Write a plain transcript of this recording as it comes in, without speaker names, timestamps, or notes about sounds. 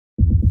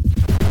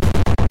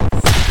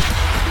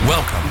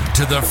Welcome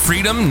to the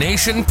Freedom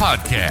Nation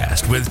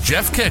Podcast with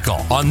Jeff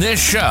Kickle. On this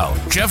show,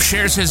 Jeff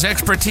shares his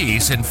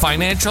expertise in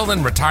financial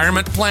and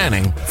retirement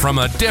planning from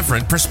a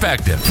different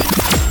perspective.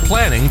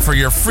 Planning for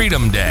your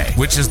Freedom Day,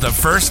 which is the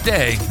first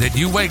day that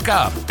you wake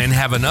up and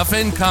have enough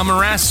income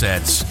or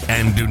assets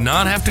and do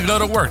not have to go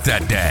to work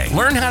that day.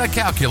 Learn how to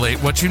calculate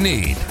what you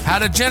need, how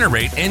to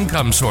generate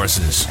income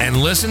sources, and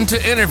listen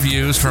to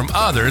interviews from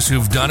others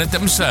who've done it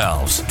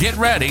themselves. Get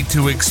ready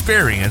to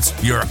experience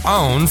your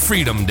own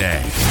Freedom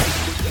Day.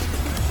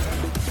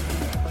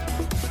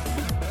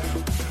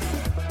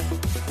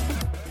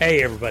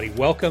 Hey everybody,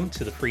 welcome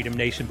to the Freedom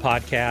Nation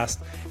Podcast,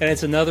 and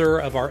it's another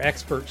of our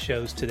expert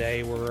shows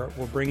today. We're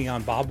bringing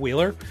on Bob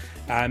Wheeler.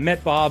 I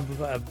met Bob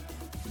a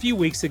few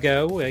weeks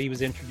ago. He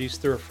was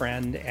introduced through a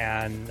friend,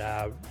 and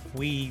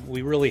we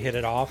really hit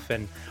it off,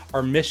 and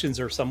our missions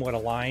are somewhat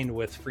aligned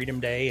with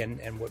Freedom Day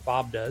and what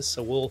Bob does.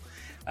 So we'll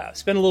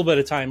spend a little bit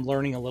of time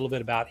learning a little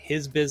bit about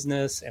his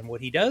business and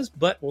what he does,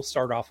 but we'll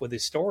start off with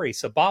his story.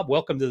 So Bob,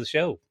 welcome to the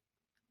show.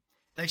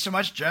 Thanks so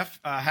much, Jeff.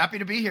 Happy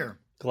to be here.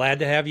 Glad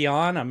to have you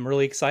on. I'm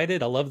really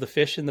excited. I love the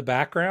fish in the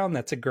background.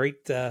 That's a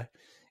great, and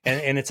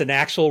it's an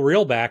actual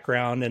real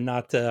background and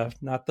not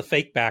the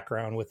fake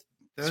background with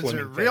those swimming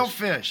are real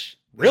fish.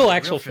 Real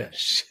actual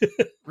fish.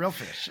 Real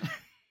fish.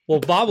 Well,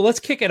 Bob, let's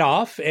kick it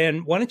off.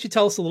 And why don't you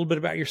tell us a little bit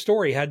about your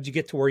story? How did you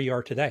get to where you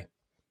are today?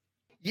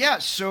 Yeah.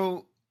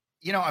 So,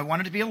 I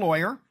wanted to be a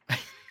lawyer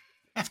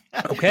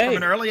Okay. from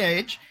an early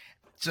age.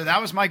 So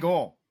that was my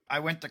goal. I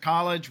went to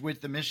college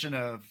with the mission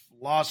of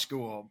law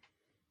school,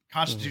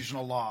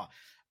 constitutional law.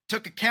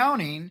 Took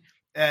accounting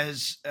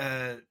as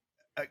to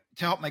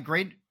help my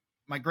grade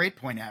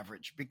point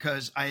average,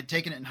 because I had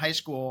taken it in high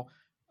school.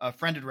 A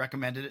friend had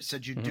recommended it,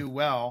 said you'd do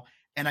well,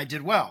 and I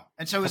did well.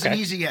 And so it was an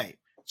easy A.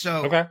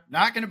 So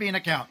not going to be an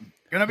accountant,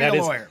 going to be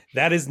a lawyer.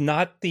 That is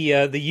not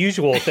the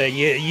usual thing.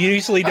 You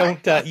usually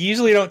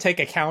don't take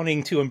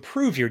accounting to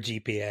improve your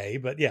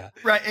GPA, but yeah.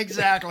 Right,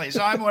 exactly.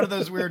 So I'm one of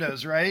those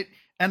weirdos, right?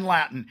 And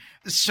Latin.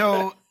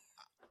 So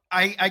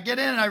I get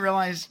in and I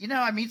realize,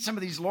 I meet some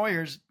of these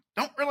lawyers,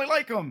 don't really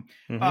like them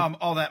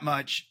all that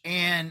much.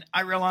 And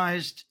I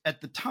realized at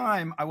the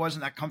time I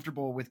wasn't that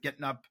comfortable with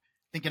getting up,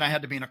 thinking I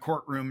had to be in a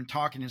courtroom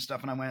talking and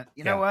stuff. And I went,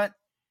 you know what?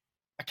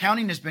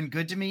 Accounting has been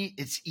good to me.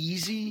 It's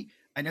easy.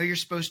 I know you're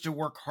supposed to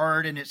work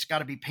hard and it's got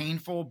to be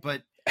painful,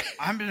 but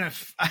I'm going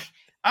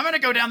to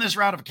go down this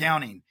route of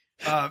accounting.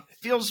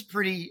 Feels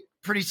pretty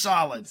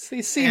solid.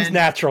 It seems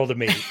natural to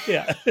me.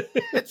 Yeah.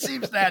 It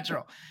seems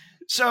natural.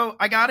 So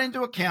I got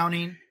into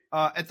accounting.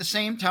 At the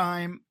same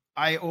time,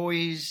 I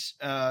always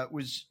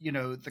was,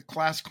 the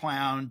class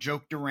clown,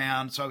 joked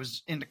around. So I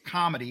was into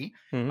comedy,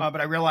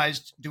 but I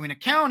realized doing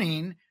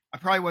accounting, I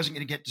probably wasn't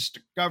going to get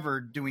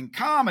discovered doing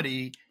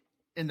comedy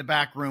in the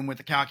back room with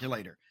a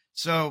calculator.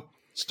 So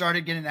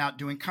started getting out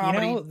doing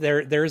comedy.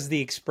 There's the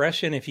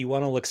expression, if you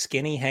want to look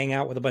skinny, hang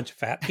out with a bunch of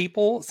fat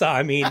people. So,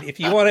 I mean, if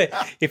you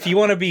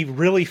want to be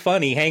really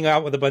funny, hang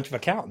out with a bunch of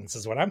accountants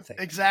is what I'm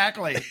thinking.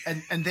 Exactly.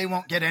 And they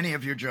won't get any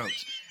of your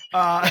jokes.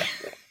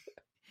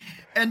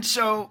 And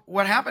so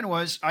what happened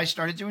was I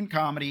started doing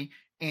comedy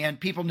and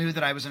people knew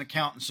that I was an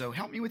accountant. So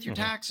help me with your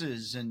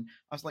taxes. And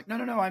I was like, no,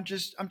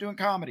 I'm doing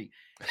comedy.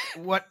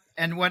 What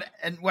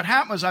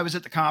happened was I was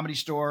at the Comedy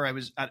Store. I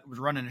was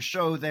running a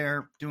show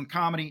there doing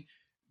comedy.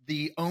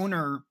 The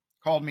owner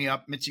called me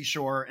up, Mitzi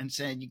Shore, and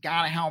said, you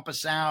got to help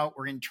us out.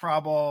 We're in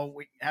trouble.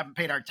 We haven't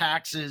paid our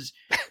taxes.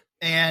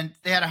 And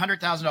they had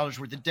 $100,000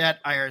 worth of debt.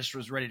 IRS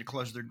was ready to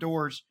close their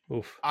doors.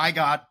 Oof.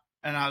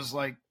 And I was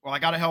like, well, I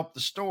got to help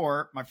the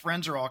store. My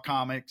friends are all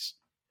comics.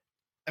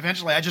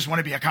 Eventually, I just want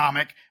to be a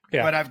comic,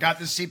 but I've got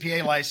this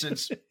CPA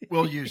license.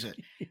 We'll use it.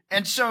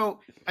 And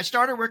so I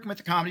started working with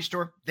the Comedy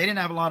Store. They didn't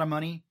have a lot of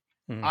money.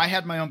 I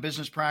had my own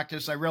business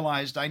practice. I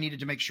realized I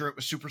needed to make sure it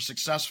was super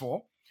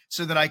successful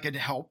so that I could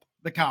help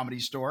the Comedy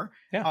Store.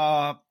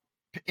 Yeah.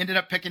 Ended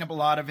up picking up a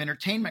lot of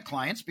entertainment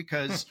clients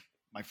because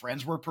my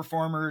friends were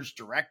performers,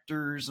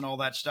 directors, and all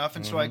that stuff.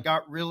 And so I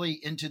got really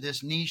into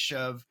this niche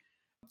of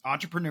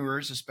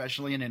entrepreneurs,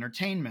 especially in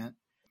entertainment.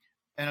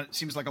 And it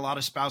seems like a lot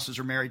of spouses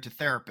are married to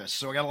therapists.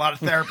 So I got a lot of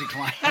therapy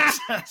clients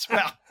as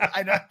well.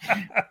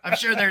 I'm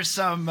sure there's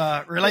some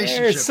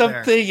relationship There's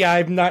something, there.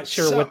 I'm not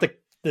sure what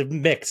the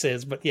mix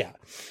is, but yeah.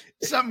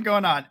 Something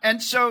going on.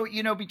 And so,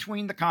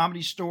 between the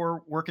Comedy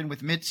Store, working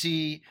with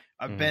Mitzi,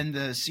 I've been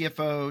the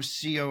CFO,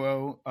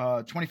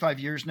 COO, 25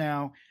 years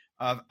now.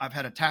 I've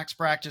had a tax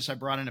practice. I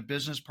brought in a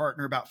business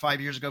partner about 5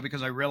 years ago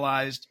because I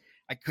realized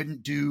I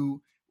couldn't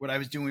do what I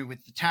was doing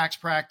with the tax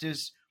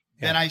practice.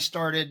 Yeah. Then I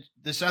started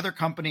this other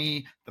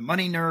company, the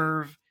Money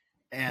Nerve,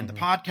 and the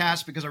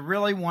podcast, because I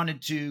really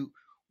wanted to,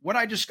 what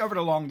I discovered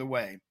along the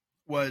way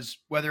was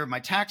whether my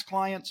tax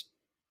clients,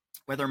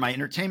 whether my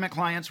entertainment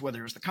clients,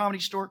 whether it was the Comedy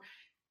Store,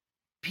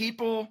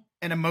 people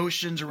and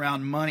emotions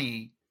around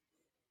money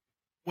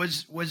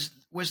was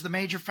the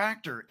major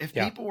factor. If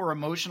people were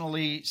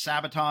emotionally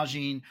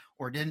sabotaging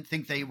or didn't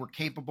think they were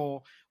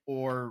capable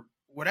or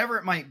whatever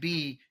it might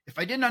be, if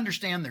I didn't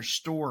understand their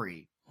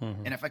story,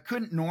 and if I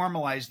couldn't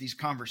normalize these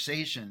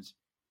conversations,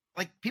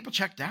 like people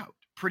checked out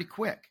pretty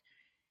quick.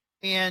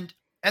 And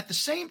at the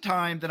same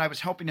time that I was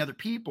helping other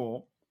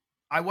people,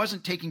 I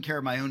wasn't taking care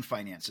of my own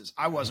finances.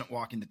 I wasn't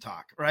walking the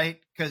talk, right?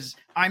 Because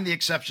I'm the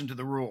exception to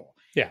the rule.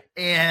 Yeah.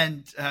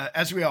 And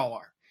as we all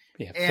are.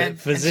 Yeah. And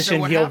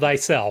physician, heal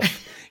thyself.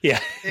 Yeah.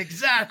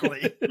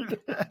 Exactly.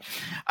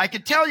 I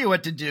could tell you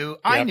what to do.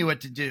 I knew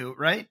what to do,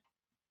 right?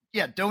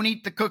 Yeah. Don't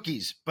eat the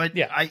cookies, but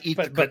I eat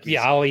the cookies. But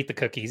yeah, I'll eat the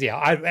cookies.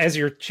 Yeah. As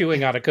you're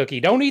chewing on a cookie,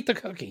 don't eat the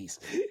cookies.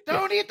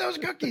 Don't eat those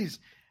cookies.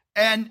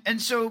 And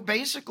so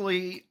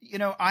basically,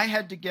 I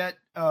had to get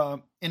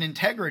an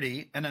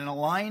integrity and an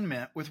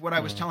alignment with what I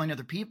was telling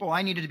other people.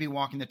 I needed to be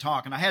walking the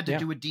talk, and I had to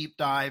do a deep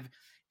dive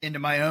into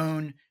my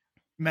own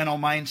mental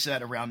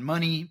mindset around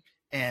money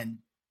and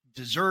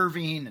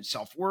deserving and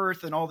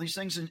self-worth and all these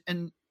things.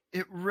 And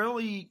it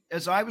really,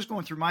 as I was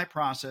going through my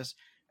process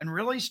and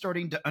really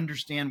starting to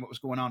understand what was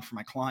going on for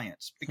my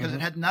clients, because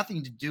it had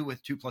nothing to do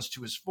with 2 +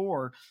 2 is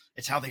 4.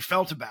 It's how they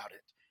felt about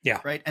it.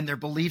 Yeah. Right. And their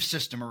belief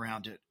system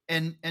around it.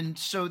 And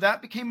so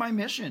that became my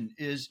mission,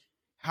 is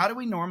how do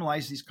we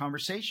normalize these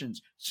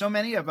conversations? So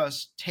many of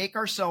us take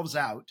ourselves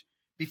out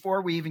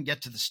before we even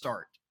get to the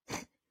start.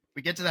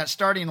 We get to that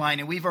starting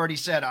line and we've already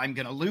said, I'm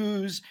going to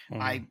lose.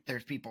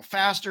 There's people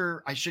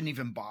faster. I shouldn't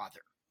even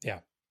bother. Yeah.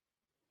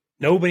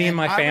 Nobody in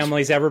my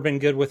family's ever been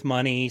good with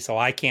money, so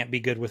I can't be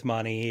good with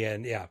money.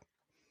 And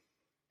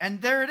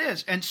and there it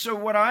is. And so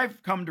what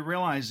I've come to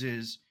realize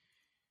is,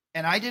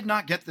 and I did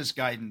not get this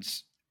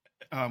guidance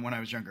when I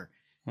was younger,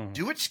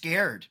 do it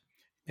scared,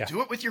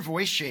 do it with your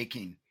voice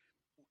shaking,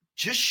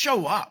 just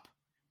show up.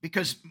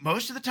 Because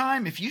most of the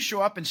time, if you show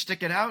up and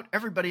stick it out,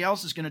 everybody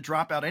else is going to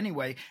drop out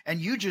anyway.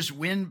 And you just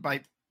win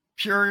by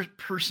pure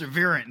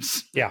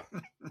perseverance. Yeah.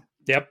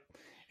 Yep.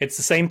 It's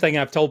the same thing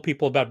I've told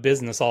people about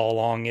business all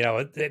along.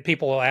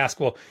 People will ask,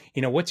 well,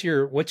 what's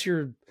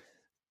your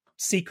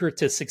secret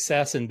to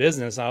success in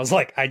business? And I was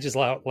like, I just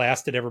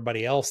outlasted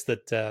everybody else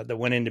that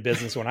went into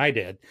business when I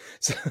did.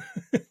 So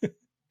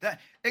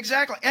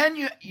exactly. And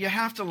you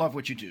have to love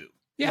what you do.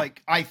 Yeah.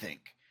 Like, I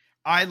think.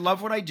 I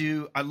love what I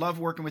do. I love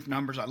working with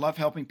numbers. I love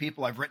helping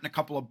people. I've written a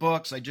couple of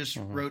books. I just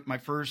wrote my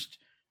first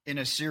in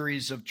a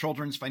series of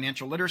children's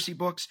financial literacy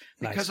books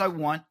because I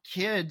want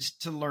kids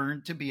to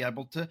learn to be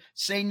able to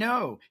say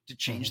no, to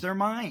change their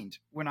mind.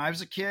 When I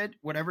was a kid,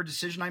 whatever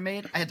decision I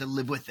made, I had to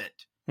live with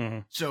it.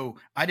 So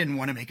I didn't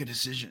want to make a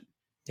decision.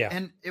 Yeah.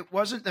 And it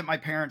wasn't that my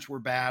parents were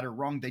bad or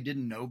wrong. They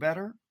didn't know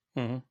better.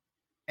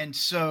 And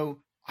so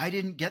I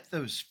didn't get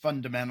those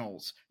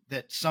fundamentals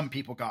that some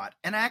people got.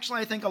 And actually,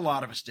 I think a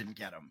lot of us didn't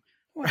get them.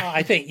 Well,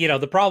 I think,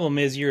 the problem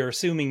is you're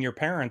assuming your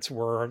parents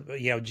were,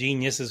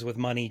 geniuses with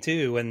money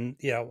too. And,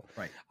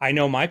 I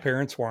know my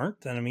parents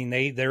weren't. And I mean,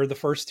 they're the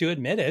first to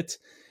admit it.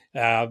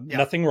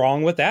 Nothing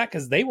wrong with that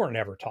because they were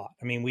never taught.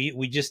 I mean,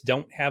 we just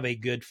don't have a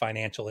good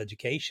financial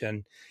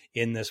education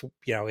in this,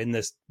 in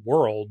this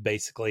world,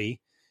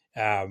 basically.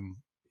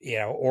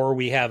 Or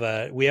we have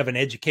an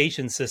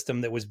education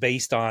system that was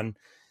based on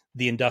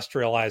the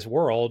industrialized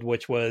world,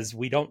 which was,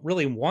 we don't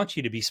really want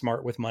you to be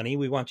smart with money.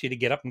 We want you to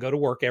get up and go to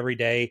work every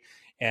day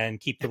and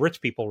keep the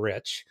rich people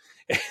rich.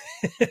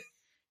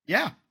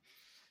 Yeah,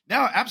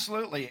 no,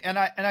 absolutely. And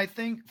I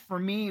think for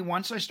me,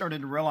 once I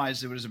started to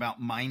realize it was about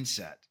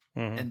mindset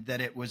and that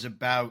it was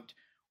about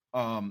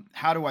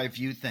how do I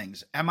view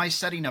things? Am I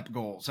setting up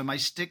goals? Am I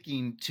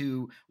sticking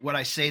to what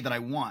I say that I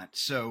want?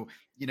 So,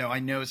 I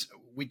know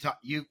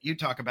you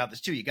talk about this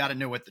too. You got to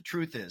know what the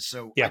truth is.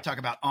 So I talk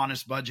about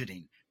honest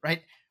budgeting,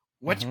 right?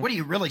 What are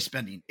you really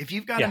spending? If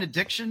you've got an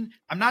addiction,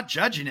 I'm not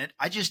judging it.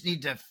 I just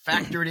need to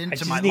factor it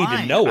into my line. I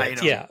need to know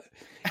it. Yeah.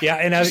 Yeah.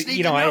 And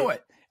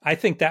I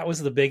think that was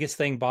the biggest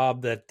thing,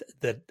 Bob, that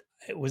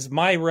it was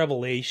my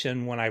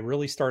revelation when I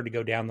really started to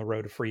go down the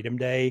road of Freedom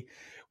Day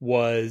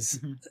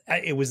was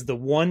it was the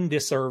one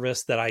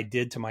disservice that I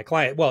did to my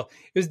client. Well,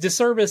 it was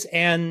disservice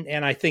and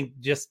I think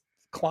just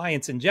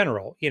clients in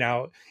general.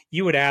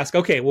 You would ask,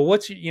 okay, well,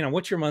 what's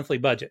your monthly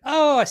budget?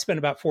 Oh, I spend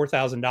about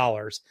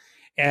 $4,000.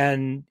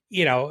 And,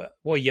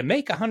 well, you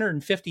make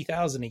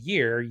 $150,000 a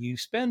year, you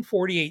spend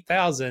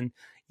 $48,000,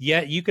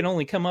 yet you can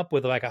only come up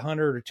with like $100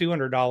 or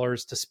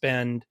 $200 to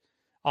spend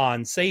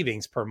on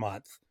savings per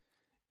month.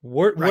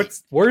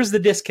 Where's the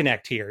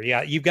disconnect here?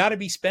 Yeah. You've got to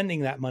be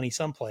spending that money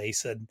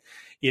someplace. And,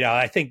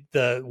 I think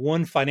the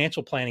one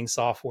financial planning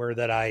software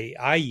that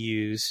I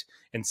use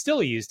and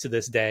still use to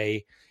this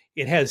day,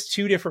 it has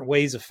two different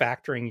ways of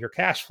factoring your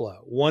cash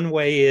flow. One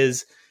way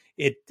is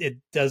it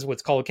does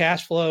what's called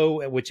cash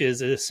flow, which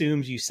is it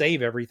assumes you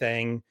save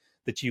everything,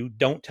 that you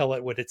don't tell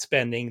it what it's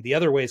spending. The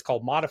other way is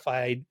called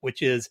modified,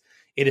 which is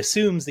it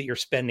assumes that you're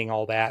spending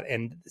all that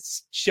and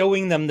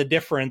showing them the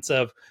difference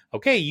of,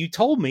 okay, you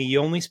told me you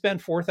only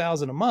spend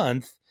 $4,000 a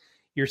month.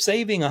 You're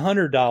saving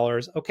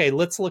 $100. Okay,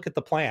 let's look at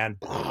the plan.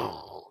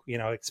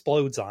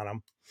 Explodes on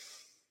them.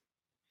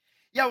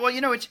 Yeah,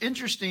 well, it's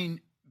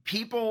interesting.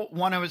 People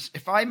want to,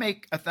 if I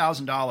make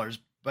 $1,000,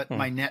 but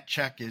my net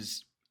check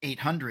is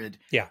 800.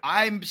 Yeah.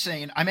 I'm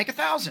saying I make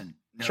 1,000.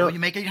 No, sure. You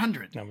make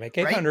 800. No, make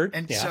 800.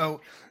 Right? And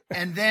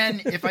and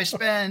then if I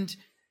spend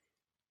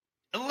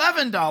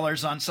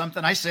 $11 on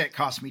something, I say it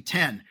cost me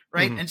 10.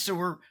 Right. And so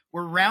we're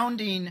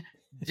rounding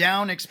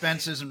down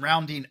expenses and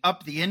rounding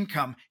up the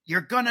income,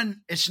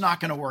 it's not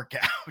gonna work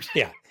out.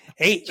 Yeah.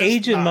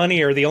 Age and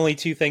money are the only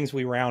two things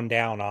we round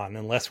down on,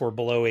 unless we're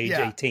below age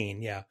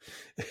 18. Yeah.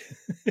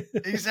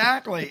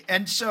 Exactly.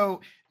 And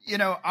so,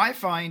 I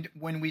find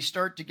when we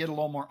start to get a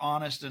little more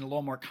honest and a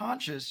little more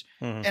conscious,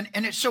 and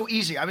it's so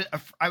easy.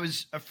 I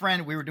was a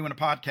friend, we were doing a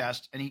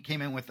podcast, and he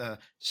came in with a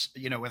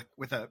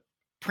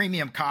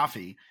premium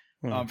coffee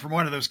from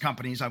one of those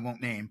companies I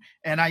won't name.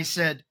 And I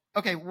said,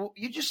 okay, well,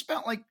 you just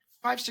spent like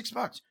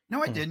 $5-6.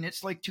 No, I didn't.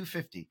 It's like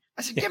 $2.50.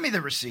 I said, give me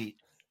the receipt.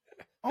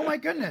 Oh my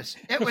goodness.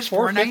 It was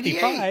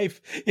 $4.98.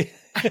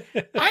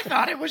 I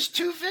thought it was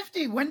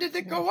 $2.50. When did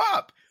it go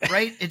up?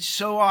 Right. It's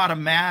so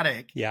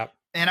automatic. Yeah.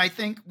 And I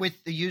think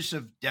with the use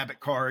of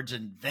debit cards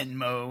and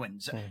Venmo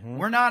and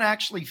we're not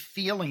actually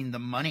feeling the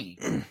money.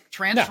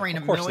 Transferring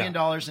 $1 million in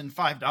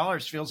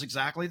 $5 feels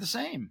exactly the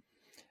same.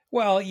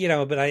 Well,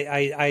 but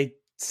I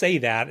say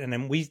that, and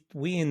then we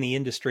in the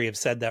industry have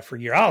said that for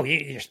years. Oh,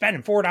 you're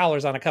spending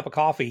 $4 on a cup of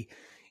coffee.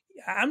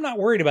 I'm not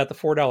worried about the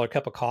 $4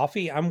 cup of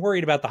coffee. I'm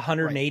worried about the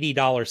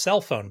 $180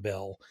 cell phone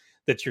bill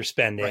that you're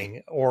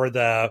spending, or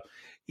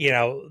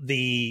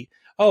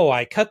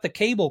I cut the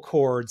cable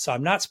cord, so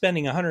I'm not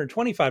spending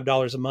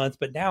 $125 a month,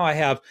 but now I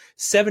have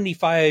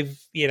 75,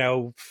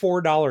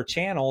 $4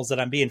 channels that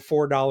I'm being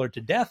 $4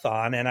 to death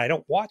on, and I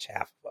don't watch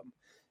half of them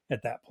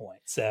at that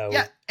point. So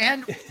yeah,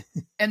 and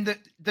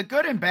the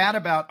good and bad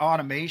about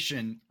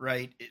automation,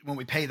 right? When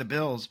we pay the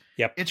bills,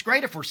 it's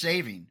great if we're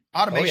saving.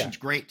 Automation's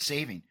great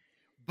saving.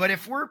 But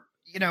if we're,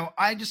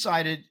 I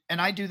decided, and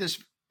I do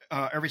this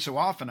every so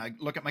often, I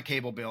look at my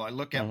cable bill, I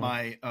look at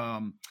my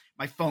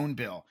my phone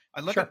bill,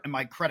 I look at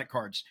my credit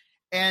cards,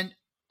 and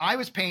I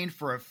was paying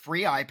for a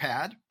free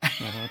iPad.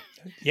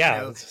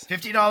 Yeah,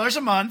 $50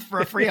 a month for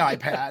a free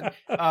iPad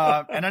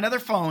and another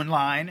phone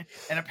line.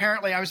 And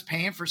apparently I was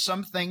paying for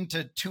something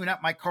to tune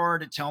up my car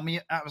to tell me.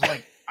 I was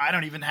like, I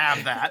don't even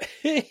have that.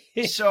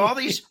 So all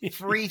these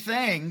free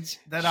things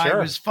that I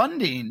was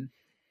funding,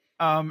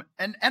 and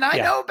I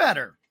know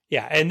better.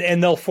 Yeah,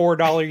 and they'll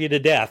 $4 you to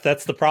death.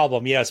 That's the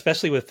problem. Yeah,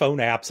 especially with phone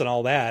apps and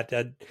all that.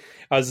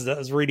 I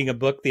was reading a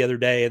book the other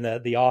day,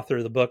 and the author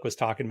of the book was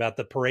talking about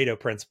the Pareto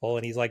principle,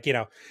 and he's like,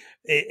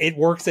 it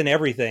works in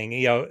everything.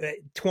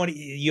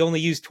 You only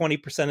use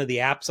 20% of the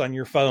apps on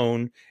your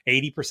phone.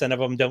 80% of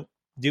them don't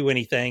do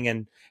anything,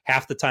 and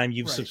half the time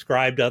you've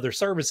subscribed to other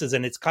services,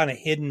 and it's kind of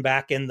hidden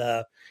back in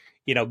the,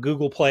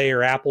 Google Play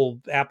or Apple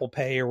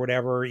Pay or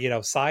whatever,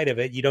 side of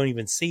it. You don't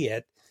even see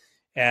it.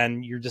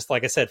 And you're just,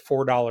 like I said,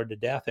 $4 to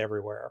death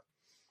everywhere.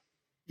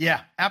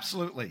 Yeah,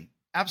 absolutely.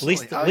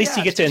 Absolutely. At least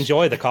you get to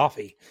enjoy the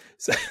coffee.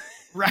 So.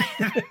 Right.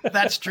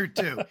 That's true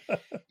too.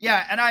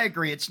 Yeah. And I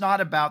agree. It's not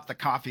about the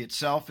coffee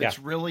itself. It's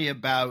really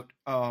about,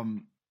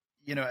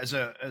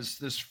 as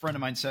this friend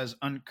of mine says,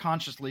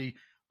 unconsciously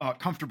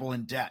comfortable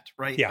in debt,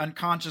 right? Yeah.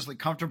 Unconsciously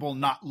comfortable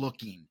not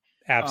looking.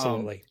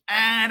 Absolutely.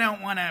 I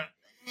don't want to.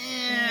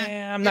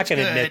 I'm not going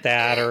to admit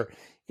that, or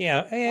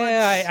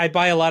I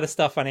buy a lot of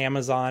stuff on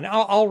Amazon.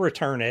 I'll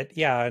return it.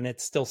 Yeah. And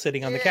it's still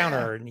sitting on the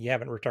counter and you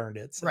haven't returned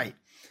it. So. Right.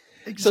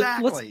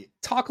 Exactly. So let's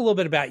talk a little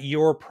bit about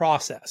your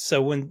process.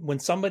 So when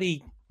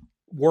somebody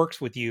works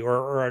with you,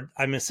 or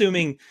I'm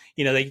assuming,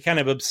 they kind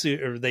of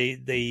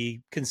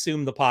they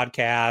consume the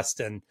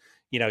podcast and,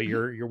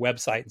 your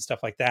website and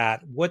stuff like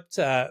that.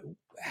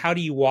 How do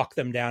you walk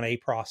them down a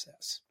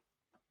process?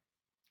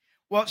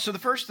 Well, so the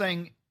first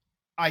thing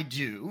I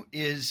do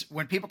is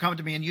when people come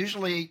to me, and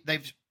usually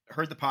they've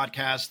heard the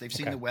podcast, they've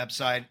seen the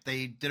website,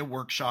 they did a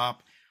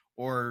workshop,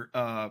 or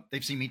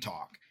they've seen me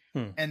talk,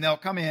 and they'll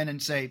come in and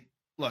say,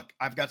 look,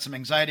 I've got some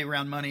anxiety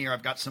around money, or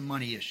I've got some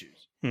money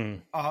issues.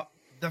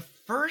 The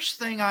first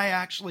thing I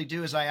actually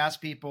do is I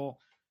ask people,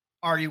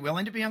 are you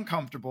willing to be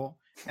uncomfortable?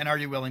 And are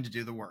you willing to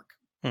do the work?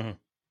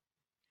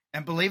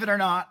 And believe it or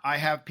not, I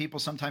have people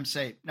sometimes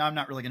say, no, I'm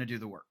not really going to do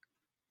the work.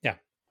 Yeah.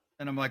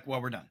 And I'm like,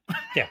 well, we're done.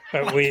 Yeah.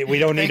 But we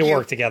don't need to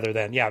work together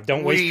then. Yeah.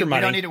 Don't waste your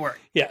money. We don't need to work.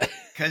 Yeah.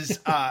 Because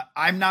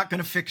I'm not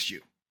going to fix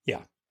you.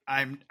 Yeah.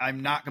 I'm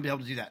not going to be able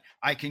to do that.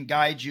 I can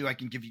guide you. I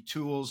can give you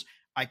tools.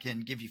 I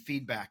can give you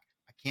feedback.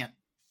 I can't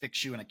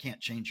fix you, and I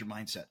can't change your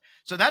mindset.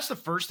 So that's the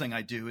first thing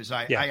I do is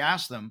I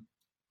ask them,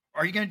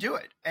 are you going to do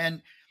it?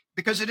 And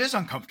because it is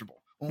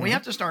uncomfortable when we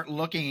have to start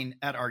looking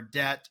at our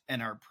debt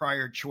and our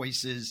prior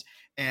choices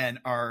and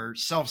our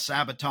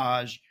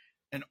self-sabotage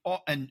and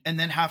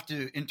then have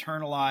to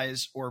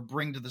internalize or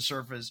bring to the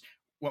surface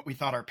what we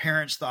thought our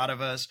parents thought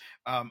of us,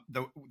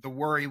 the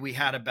worry we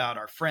had about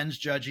our friends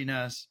judging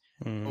us,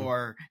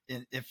 or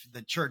if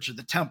the church or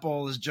the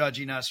temple is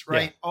judging us,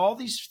 right? Yeah. All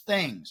these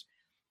things.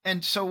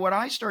 And so what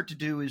I start to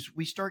do is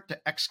we start to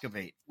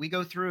excavate. We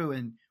go through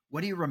and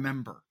what do you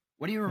remember?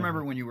 What do you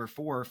remember when you were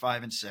 4 or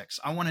 5 and 6?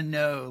 I want to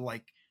know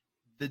like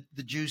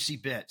the juicy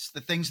bits, the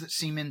things that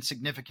seem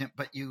insignificant,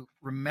 but you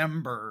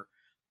remember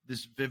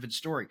this vivid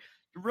story.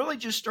 You really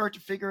just start to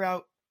figure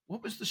out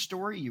what was the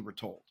story you were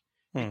told.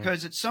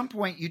 Because at some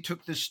point you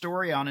took this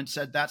story on and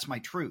said, that's my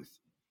truth,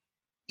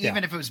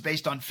 even if it was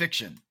based on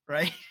fiction.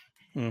 Right.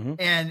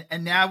 And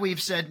now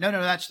we've said, no,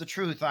 that's the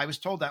truth. I was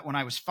told that when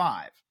I was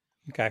 5.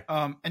 Okay.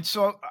 And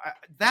so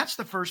that's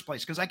the first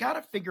place, because I got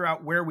to figure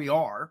out where we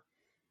are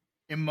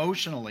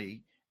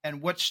emotionally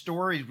and what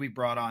stories we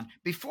brought on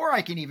before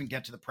I can even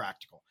get to the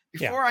practical,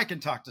 before I can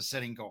talk to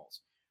setting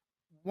goals.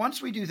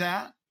 Once we do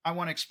that, I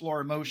want to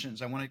explore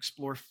emotions. I want to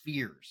explore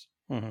fears,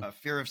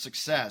 fear of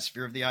success,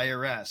 fear of the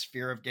IRS,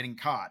 fear of getting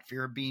caught,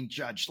 fear of being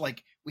judged.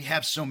 Like, we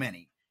have so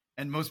many,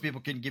 and most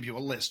people can give you a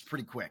list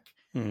pretty quick.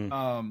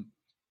 And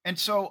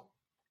so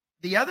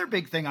the other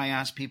big thing I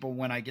ask people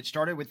when I get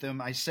started with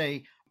them, I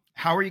say,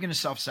 how are you going to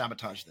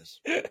self-sabotage this?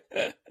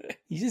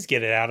 You just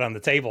get it out on the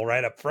table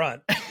right up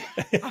front.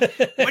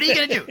 What are you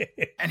going to do?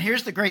 And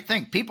here's the great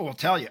thing. People will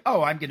tell you,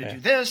 oh, I'm going to do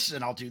this,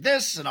 and I'll do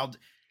this, and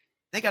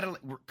they got to,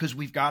 because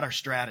we've got our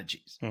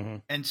strategies.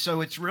 And so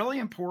it's really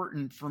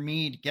important for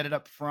me to get it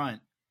up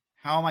front.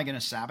 How am I going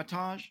to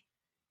sabotage?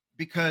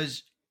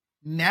 Because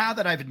now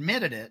that I've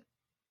admitted it,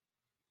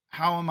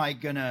 how am I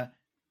going to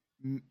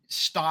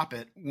stop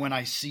it when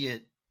I see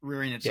it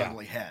rearing its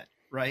ugly head?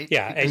 Right.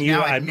 Yeah. Because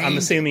and I'm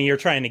assuming you're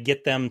trying to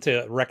get them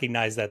to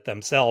recognize that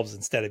themselves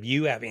instead of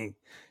you having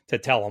to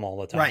tell them all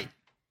the time. Right.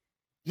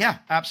 Yeah,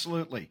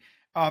 absolutely.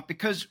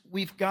 Because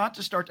we've got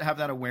to start to have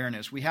that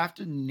awareness. We have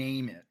to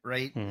name it,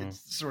 right?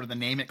 It's sort of the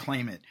name it,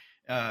 claim it.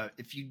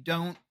 If you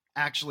don't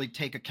actually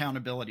take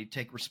accountability,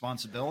 take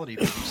responsibility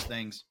for these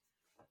things,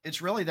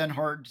 it's really then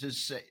hard to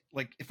say,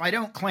 like, if I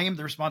don't claim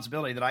the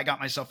responsibility that I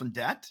got myself in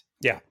debt,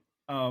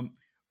 then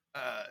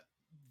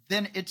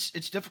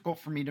it's difficult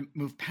for me to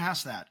move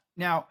past that.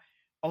 Now,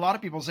 a lot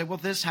of people say, well,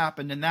 this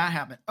happened and that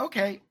happened.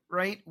 Okay,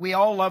 right. We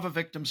all love a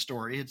victim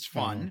story. It's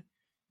fun,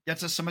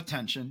 gets us some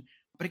attention,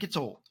 but it gets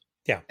old.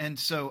 Yeah. And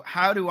so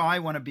how do I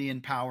want to be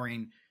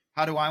empowering?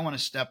 How do I want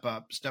to step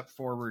up, step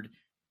forward,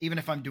 even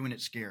if I'm doing it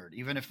scared,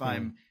 even if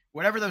I'm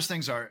whatever those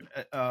things are,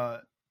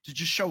 to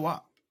just show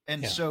up.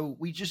 And so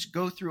we just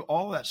go through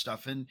all that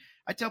stuff. And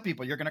I tell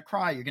people, you're going to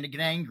cry, you're going to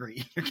get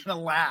angry, you're going to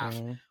laugh,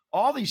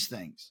 all these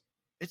things.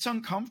 It's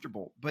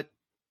uncomfortable, but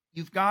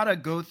you've got to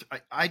go through.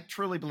 I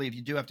truly believe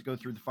you do have to go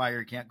through the fire.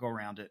 You can't go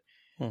around it.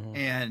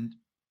 And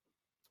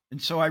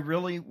so I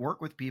really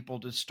work with people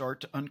to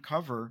start to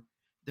uncover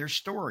their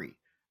story.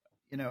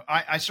 You know,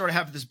 I sort of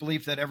have this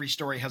belief that every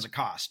story has a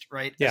cost,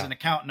 right? As an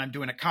accountant, I'm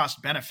doing a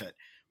cost benefit.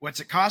 What's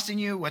it costing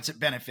you? What's it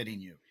benefiting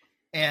you?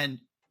 And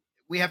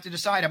we have to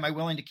decide, am I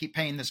willing to keep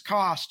paying this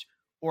cost,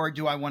 or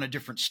do I want a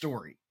different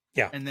story?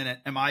 Yeah. And then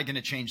am I going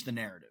to change the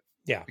narrative?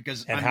 Yeah.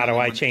 Because how do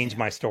I change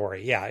my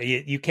story? Yeah.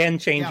 You can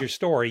change your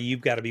story.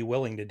 You've got to be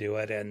willing to do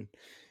it. And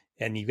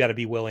you've got to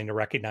be willing to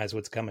recognize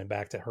what's coming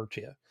back to hurt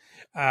you.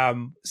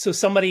 So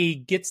somebody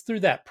gets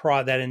through that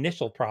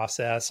initial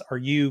process. Are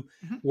you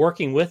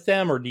working with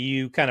them, or do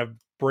you kind of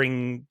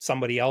bring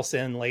somebody else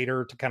in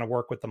later to kind of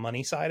work with the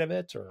money side of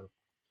it? Or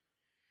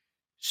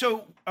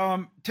so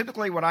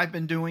typically what I've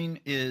been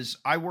doing is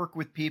I work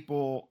with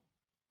people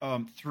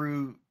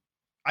through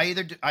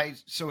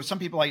so some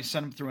people I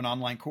send them through an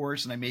online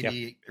course, and I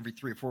maybe every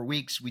 3 or 4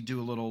 weeks we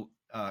do a little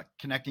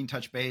connecting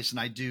touch base, and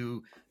I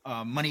do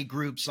money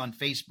groups on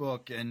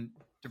Facebook and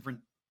different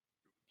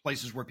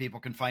places where people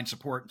can find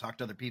support and talk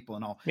to other people,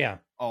 and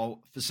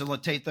I'll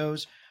facilitate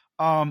those.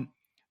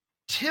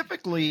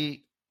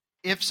 Typically,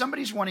 if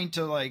somebody's wanting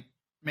to like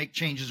make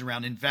changes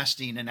around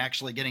investing and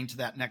actually getting to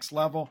that next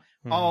level,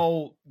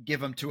 I'll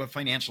give them to a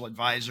financial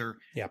advisor.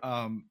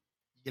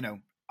 You know,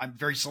 I'm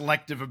very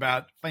selective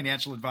about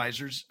financial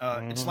advisors.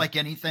 It's like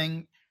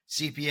anything,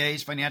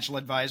 CPAs, financial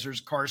advisors,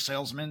 car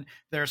salesmen.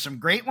 There are some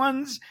great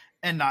ones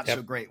and not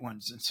so great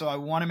ones. And so I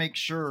want to make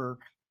sure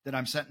that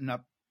I'm setting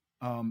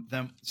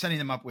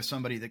them up with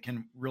somebody that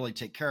can really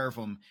take care of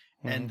them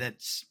and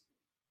that's,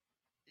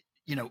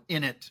 you know,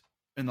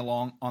 on the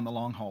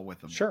long haul with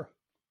them.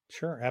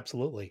 Sure,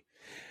 absolutely.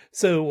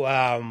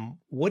 So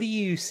what do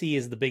you see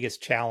as the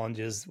biggest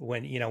challenges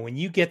when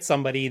you get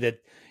somebody that,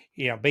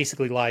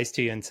 basically lies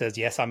to you and says,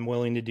 yes, I'm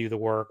willing to do the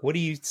work? What do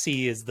you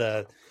see as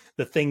the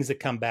things that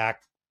come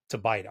back to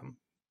bite them?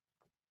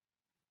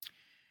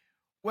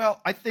 Well,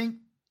 I think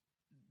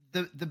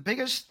the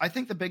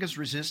biggest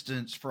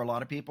resistance for a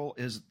lot of people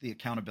is the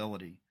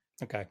accountability.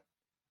 Okay.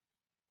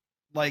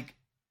 Like,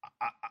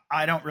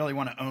 I don't really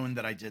want to own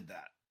that I did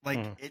that.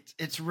 Like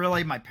it's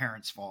really my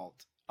parents'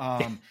 fault.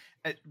 I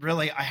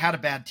had a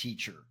bad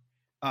teacher.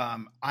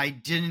 I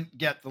didn't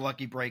get the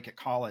lucky break at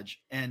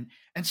college, and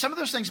some of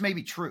those things may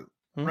be true,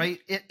 right?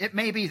 It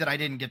may be that I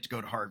didn't get to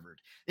go to Harvard.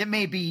 It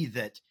may be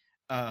that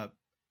I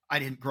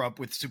didn't grow up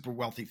with super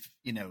wealthy,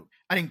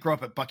 I didn't grow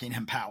up at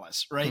Buckingham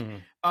Palace, right?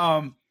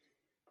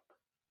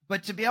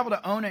 But to be able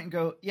to own it and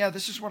go, yeah,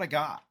 this is what I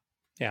got.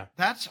 Yeah.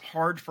 That's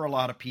hard for a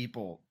lot of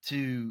people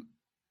to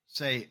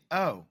say,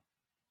 oh,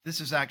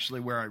 this is actually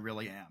where I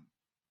really am.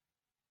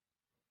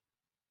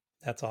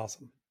 That's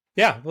awesome.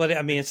 Yeah. Well,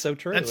 I mean, it's so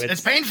true.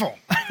 It's painful.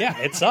 Yeah.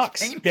 It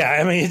sucks. Yeah.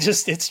 I mean,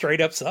 it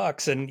straight up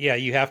sucks. And yeah,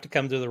 you have to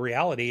come to the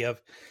reality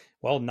of,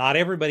 well, not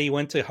everybody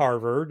went to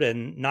Harvard,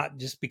 and not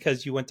just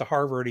because you went to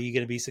Harvard are you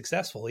going to be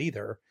successful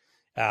either.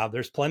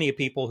 There's plenty of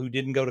people who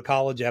didn't go to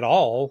college at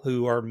all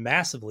who are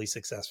massively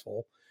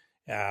successful,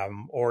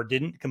 or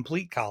didn't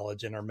complete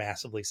college and are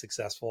massively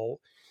successful.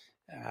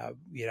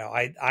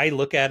 I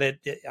look at it,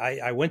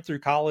 I went through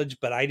college,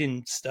 but I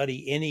didn't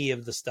study any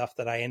of the stuff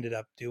that I ended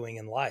up doing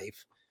in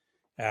life.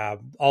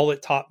 All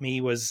it taught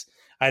me was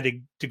I had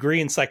a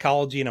degree in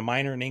psychology and a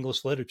minor in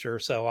English literature.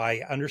 So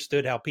I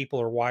understood how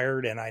people are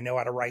wired and I know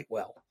how to write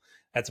well.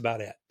 That's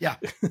about it. Yeah.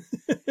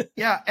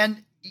 Yeah.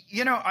 And,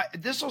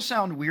 this will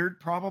sound weird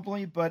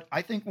probably, but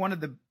I think one of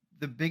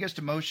the biggest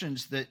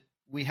emotions that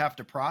we have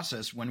to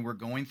process when we're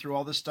going through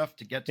all this stuff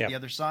to get to the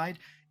other side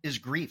is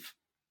grief.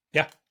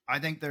 Yeah. I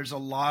think there's a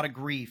lot of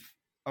grief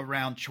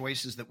around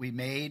choices that we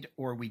made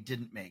or we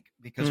didn't make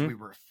because we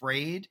were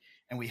afraid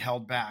and we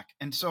held back.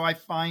 And so I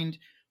find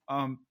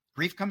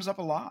grief comes up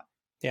a lot.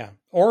 Yeah.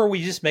 Or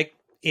we just make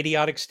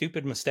idiotic,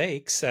 stupid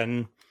mistakes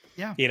and,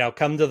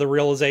 come to the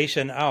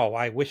realization, oh,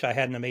 I wish I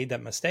hadn't made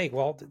that mistake.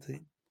 Well,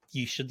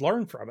 you should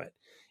learn from it.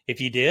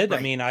 If you did, right.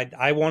 I mean,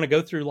 I want to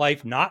go through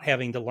life not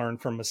having to learn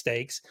from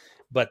mistakes,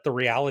 but the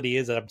reality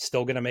is that I'm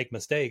still going to make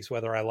mistakes,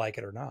 whether I like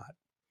it or not.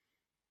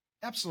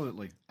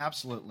 Absolutely.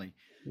 Absolutely.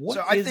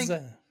 I think,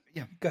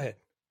 go ahead.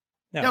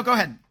 No, go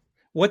ahead.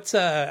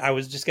 I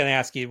was just going to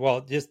ask you,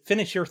 well, just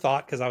finish your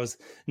thought. Cause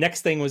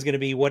next thing was going to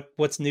be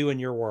what's new in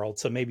your world.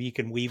 So maybe you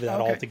can weave that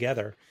all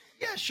together.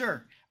 Yeah,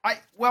 sure. I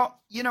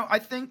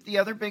think the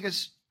other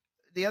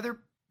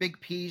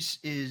big piece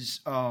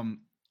is,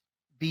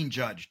 being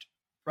judged,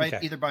 right?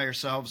 Okay. Either by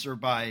ourselves or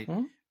by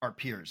our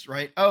peers,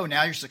 right? Oh,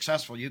 now you're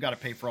successful. You got to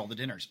pay for all the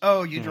dinners.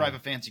 Oh, you drive a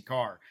fancy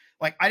car.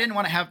 Like I didn't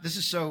want to have, this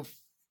is so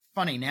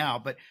funny now,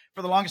 but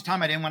for the longest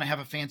time, I didn't want to have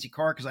a fancy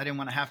car because I didn't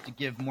want to have to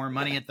give more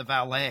money at the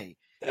valet.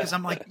 Because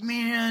I'm like,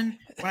 man,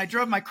 when I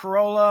drove my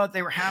Corolla,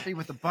 they were happy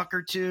with $1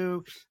 or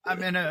 $2.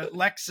 I'm in a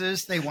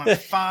Lexus, they want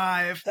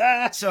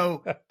 $5.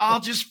 So I'll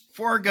just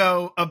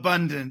forego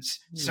abundance.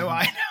 So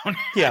I don't.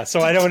 Yeah,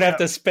 so I don't have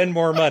to spend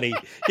more money.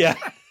 Yeah.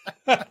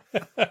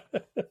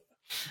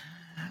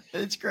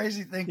 It's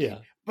crazy thinking. Yeah.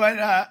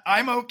 But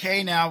I'm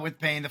okay now with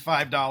paying the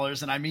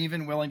 $5, and I'm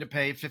even willing to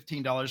pay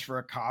 $15 for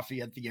a coffee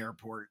at the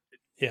airport.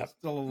 Yeah. It's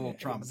still a little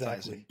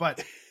traumatizing. Exactly.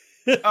 But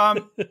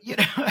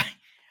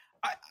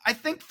I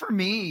think for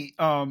me,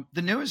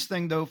 the newest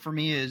thing though for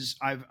me is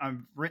I've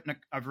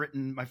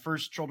written my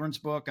first children's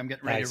book. I'm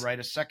getting ready to write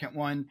a second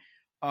one,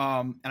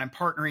 and I'm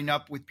partnering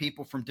up with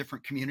people from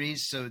different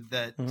communities so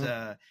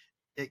that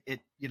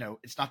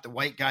it's not the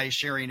white guy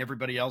sharing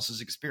everybody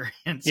else's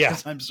experience.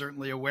 Because I'm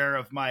certainly aware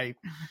of my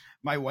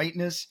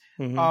whiteness.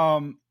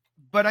 Mm-hmm.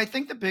 But I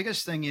think the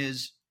biggest thing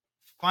is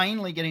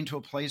finally getting to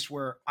a place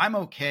where I'm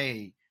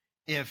okay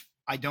if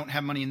I don't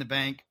have money in the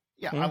bank.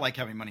 Yeah, I like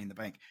having money in the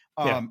bank.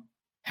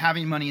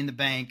 Having money in the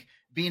bank,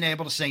 being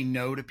able to say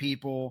no to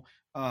people,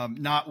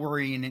 not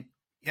worrying.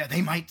 Yeah,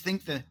 they might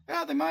think that.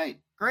 Yeah, they might.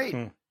 Great.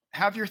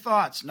 Have your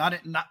thoughts. None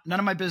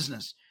of my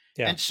business.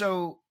 Yeah. And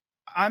so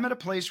I'm at a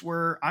place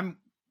where I'm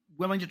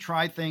willing to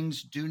try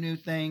things, do new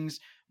things.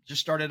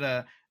 Just started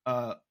a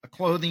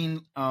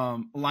clothing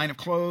line of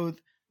clothes.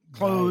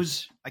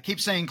 Nice. I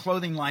keep saying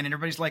clothing line, and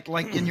everybody's like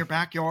in your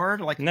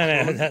backyard. Like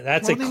no,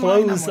 that's a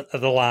clothes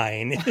of the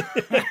line.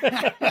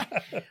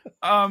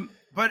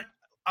 But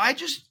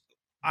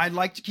I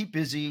like to keep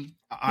busy.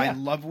 I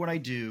love what I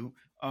do.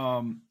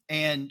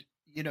 And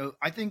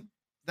I think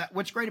that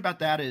what's great about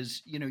that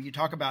is, you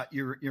talk about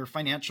your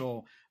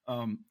financial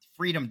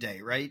freedom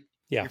day, right?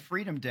 Yeah. Your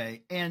freedom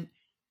day. And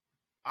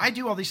I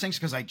do all these things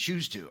because I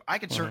choose to. I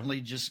could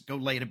certainly just go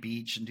lay at a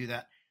beach and do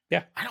that.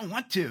 Yeah. I don't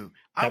want to.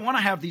 I want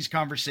to have these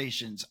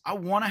conversations. I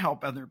want to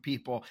help other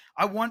people.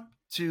 I want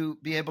to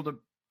be able to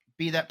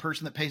be that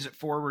person that pays it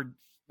forward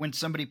when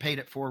somebody paid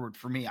it forward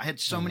for me. I had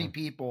so many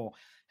people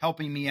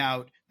helping me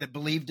out that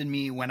believed in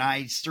me when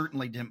I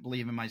certainly didn't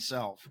believe in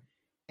myself.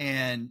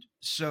 And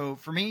so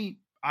for me,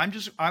 I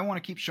want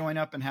to keep showing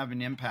up and have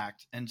an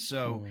impact. And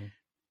so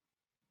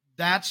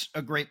that's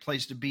a great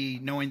place to be,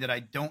 knowing that I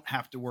don't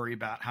have to worry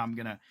about how I'm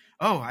going to,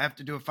 I have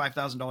to do a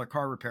 $5,000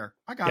 car repair.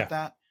 I got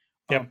that.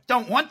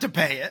 Don't want to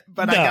pay it,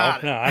 but I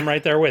got it. No, I'm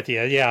right there with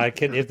you. Yeah, I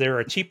can. If there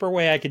a cheaper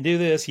way I can do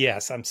this,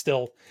 yes, I'm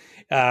still.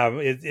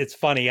 It's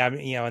funny. I'm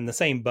in the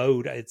same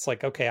boat. It's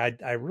like, okay,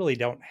 I really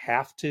don't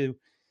have to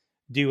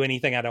do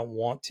anything I don't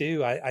want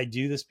to. I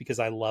do this because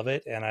I love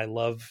it, and I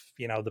love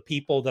the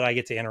people that I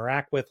get to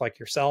interact with, like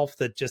yourself.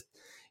 That just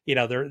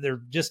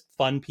they're just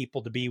fun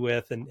people to be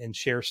with and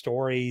share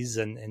stories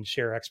and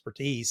share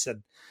expertise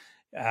and.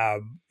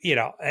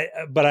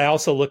 But I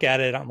also look at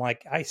it, I'm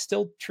like, I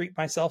still treat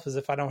myself as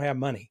if I don't have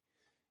money,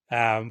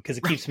 because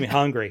it keeps me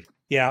hungry.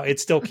 It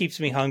still keeps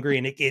me hungry,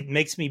 and it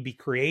makes me be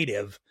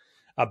creative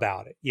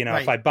about it.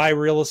 If I buy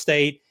real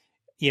estate,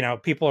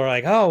 people are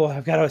like, oh,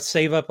 I've got to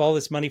save up all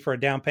this money for a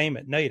down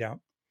payment. No, you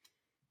don't.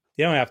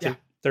 You don't have to.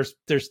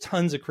 There's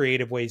tons of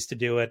creative ways to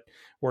do it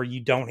where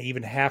you don't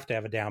even have to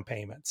have a down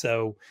payment.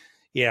 So,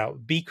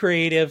 be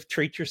creative,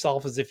 treat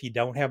yourself as if you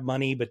don't have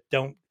money, but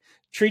don't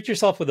treat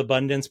yourself with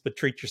abundance, but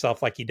treat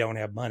yourself like you don't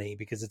have money,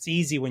 because it's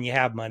easy when you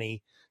have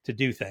money to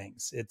do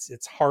things.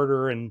 It's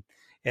harder and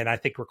I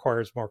think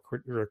requires more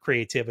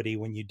creativity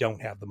when you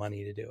don't have the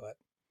money to do it.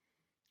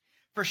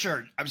 For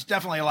sure. I was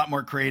definitely a lot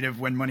more creative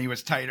when money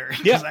was tighter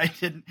because Yeah. I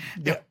didn't,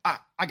 Yeah.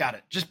 I got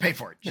it. Just pay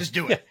for it. Just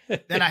do it.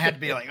 Then I had to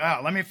be like,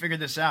 oh, let me figure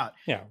this out.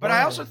 Yeah. But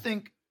I also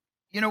think,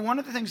 one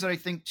of the things that I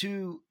think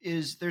too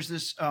is there's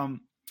this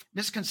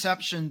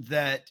misconception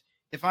that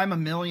if I'm a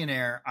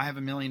millionaire, I have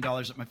 $1 million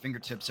at my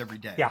fingertips every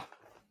day. Yeah.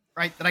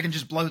 Right. That I can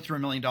just blow through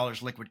 $1 million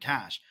liquid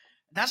cash.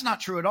 That's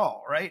not true at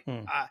all. Right.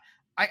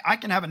 I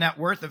can have a net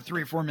worth of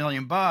 $3 or $4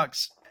 million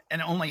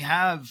and only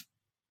have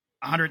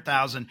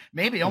 100,000,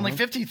 maybe only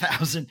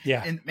 50,000,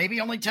 and maybe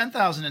only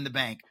 10,000 in the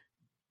bank,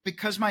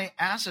 because my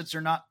assets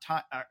are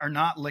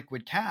not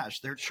liquid cash.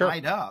 They're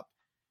tied up.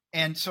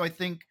 And so I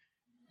think,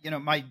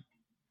 my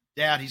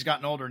dad, he's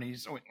gotten older and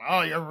he's,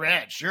 oh, you're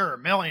rich. You're a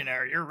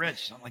millionaire. You're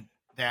rich. I'm like,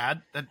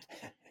 Dad, that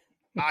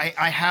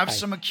I have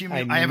some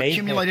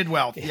accumulated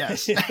wealth.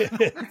 Yes.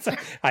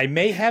 I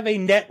may have a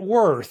net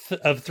worth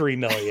of 3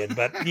 million,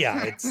 but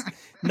yeah, it's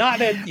not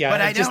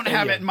but I don't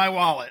have it in my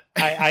wallet.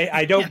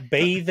 I don't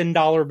bathe in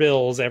dollar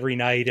bills every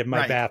night in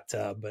my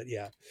bathtub, but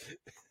yeah.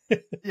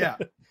 Yeah.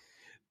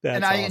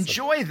 And I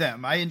enjoy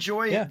them. I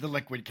enjoy the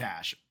liquid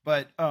cash,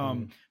 but I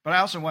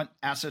also want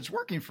assets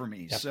working for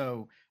me. Yep.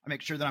 So I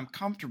make sure that I'm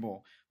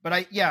comfortable. But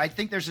I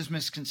think there's this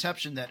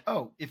misconception that,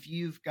 if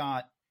you've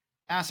got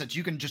assets,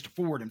 you can just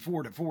afford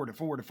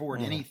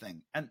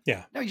anything. And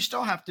no, you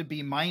still have to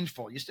be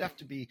mindful. You still have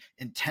to be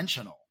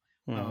intentional.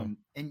 And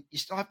you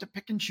still have to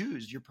pick and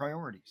choose your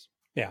priorities.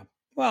 Yeah.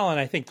 Well, and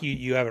I think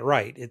you have it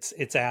right.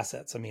 It's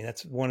assets. I mean,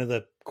 that's one of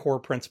the core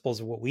principles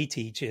of what we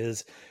teach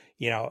is,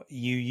 you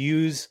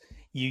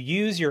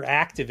use your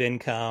active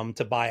income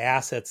to buy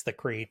assets that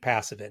create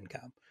passive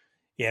income.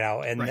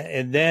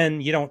 And then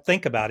you don't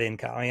think about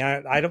income. I mean,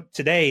 I don't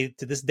to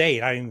this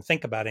date, I don't even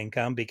think about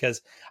income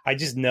because I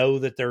just know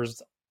that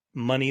there's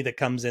money that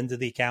comes into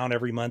the account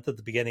every month at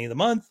the beginning of the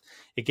month.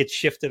 It gets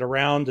shifted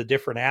around to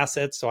different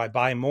assets. So I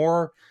buy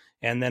more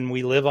and then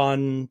we live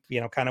on,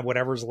 kind of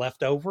whatever's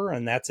left over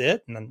and that's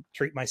it. And then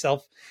treat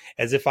myself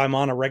as if I'm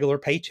on a regular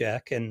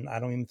paycheck and I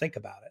don't even think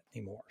about it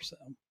anymore. So.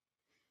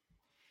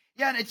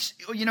 Yeah. And it's,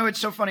 it's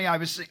so funny.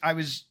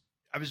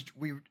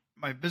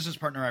 My business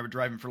partner and I were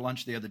driving for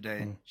lunch the other day.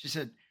 And she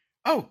said,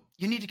 "Oh,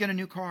 you need to get a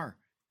new car."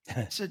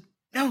 I said,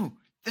 "No,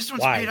 this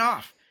one's paid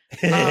off.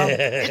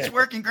 It's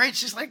working great."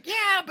 She's like,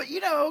 "Yeah, but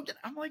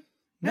I'm like,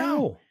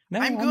 no,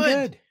 I'm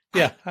good.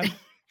 Yeah.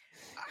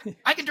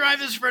 I can drive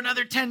this for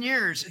another 10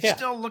 years. It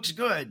still looks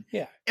good.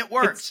 Yeah. It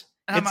works.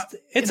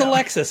 It's a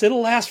Lexus.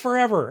 It'll last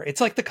forever. It's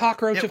like the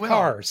cockroach of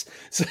cars.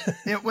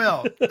 It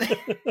will.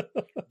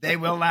 They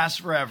will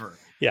last forever.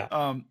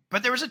 Yeah.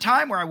 But there was a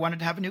time where I wanted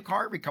to have a new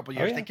car every couple of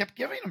years. They kept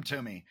giving them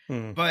to me,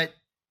 but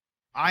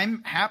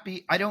I'm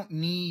happy. I don't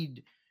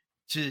need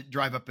to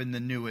drive up in the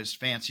newest,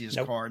 fanciest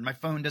car, and my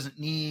phone doesn't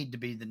need to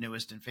be the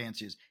newest and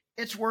fanciest.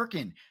 It's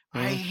working.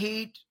 I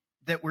hate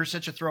that we're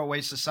such a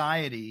throwaway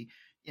society.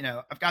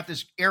 I've got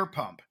this air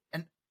pump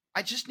and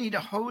I just need a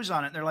hose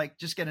on it. And they're like,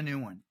 just get a new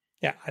one.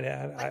 Yeah.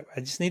 I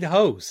just need a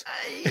hose.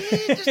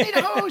 I just need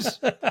a hose.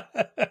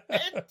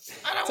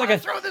 I don't want to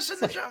throw this in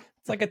the junk.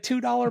 It's like a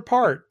 $2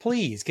 part.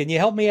 Please, can you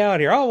help me out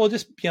here? Oh, we'll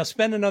just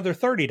spend another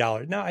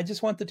 $30. No, I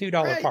just want the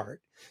 $2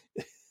 part.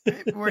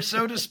 We're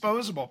so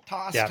disposable.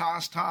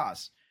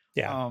 Toss.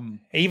 Yeah.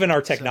 Even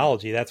our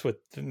technology, that's what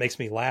makes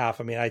me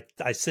laugh. I mean,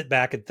 I sit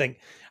back and think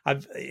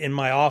in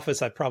my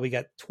office, I've probably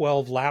got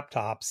 12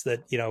 laptops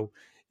that,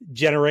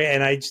 generate,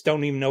 and I just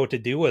don't even know what to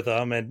do with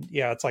them. And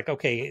it's like,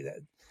 okay,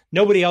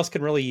 nobody else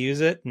can really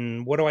use it.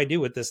 And what do I do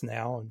with this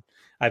now? And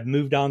I've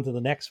moved on to the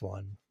next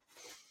one.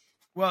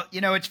 Well,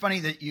 it's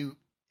funny that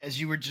as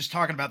you were just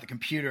talking about the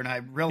computer, and I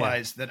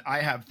realized that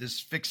I have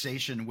this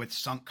fixation with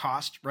sunk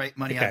cost, right?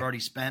 Money I've already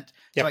spent.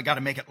 So I got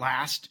to make it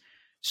last.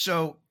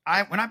 So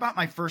when I bought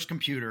my first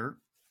computer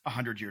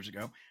 100 years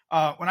ago,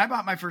 it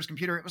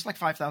was like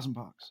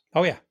 $5,000.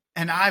 Oh yeah.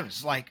 And I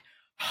was like,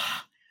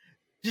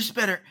 this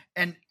better.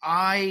 And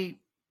I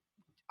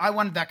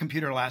wanted that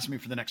computer to last me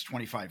for the next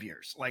 25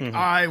 years. Like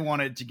I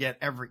wanted to get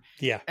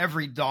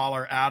every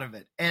dollar out of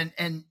it. And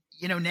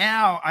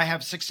now I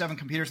have 6-7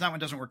 computers. That one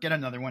doesn't work. Get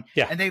another one.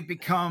 Yeah. And they've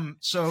become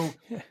so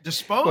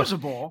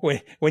disposable.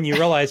 When you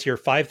realize your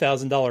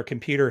 $5,000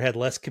 computer had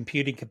less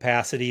computing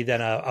capacity than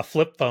a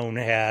flip phone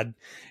had.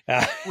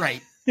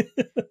 Right.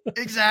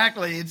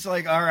 Exactly. It's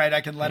like, all right,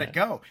 I can let it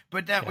go.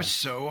 But that was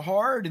so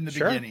hard in the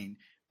beginning.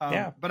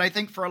 But I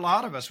think for a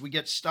lot of us, we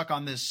get stuck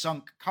on this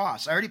sunk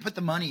cost. I already put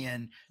the money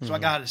in, so I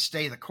got to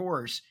stay the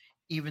course,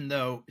 even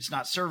though it's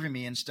not serving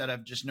me, instead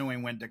of just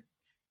knowing when to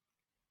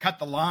cut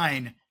the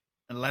line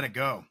and let it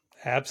go.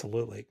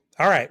 Absolutely.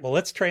 All right. Well,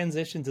 let's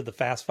transition to the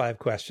fast 5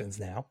 questions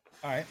now.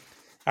 All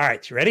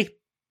right. You ready?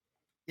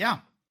 Yeah.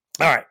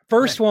 All right.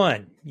 First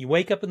one, you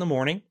wake up in the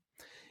morning,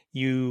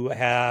 you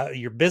have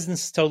your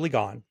business is totally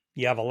gone.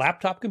 You have a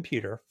laptop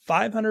computer,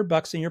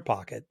 $500 in your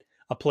pocket,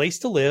 a place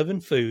to live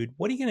and food.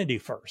 What are you going to do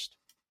first?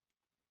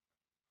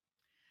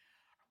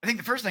 I think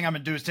the first thing I'm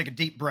going to do is take a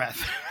deep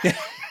breath. And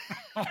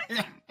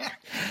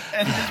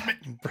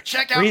just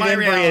check out breathe my in,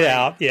 reality. breathe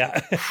out.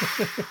 Yeah.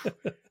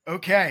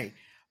 Okay.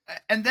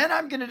 And then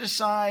I'm going to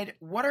decide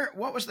what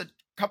was the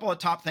couple of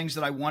top things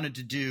that I wanted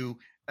to do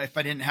if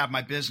I didn't have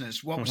my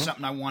business. What was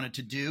something I wanted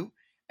to do?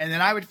 And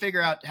then I would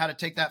figure out how to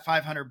take that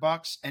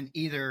 $500 and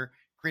either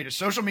create a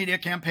social media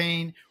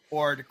campaign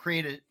or to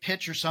create a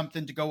pitch or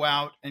something to go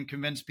out and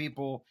convince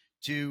people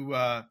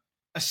to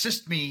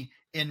assist me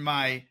in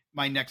my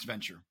next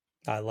venture.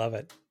 I love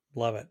it.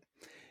 Love it.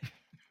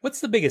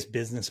 What's the biggest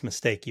business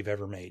mistake you've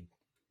ever made?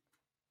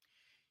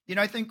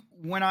 I think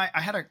when I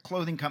had a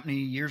clothing company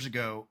years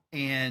ago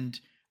and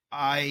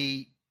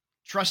I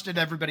trusted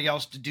everybody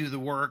else to do the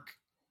work,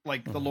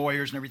 like the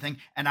lawyers and everything.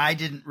 And I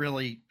didn't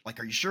really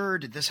are you sure?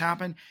 Did this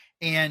happen?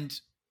 And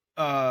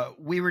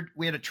we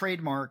had a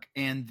trademark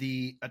and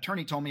the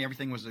attorney told me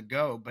everything was a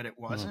go, but it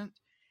wasn't.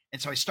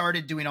 And so I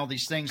started doing all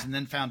these things and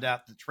then found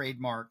out the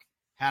trademark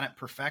hadn't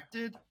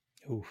perfected.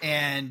 Oof.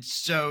 And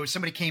so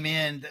somebody came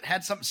in that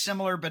had something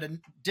similar, but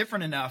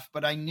different enough,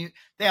 but I knew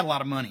they had a lot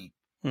of money.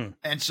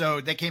 And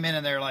so they came in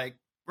and they're like,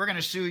 we're going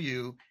to sue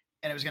you.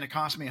 And it was going to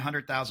cost me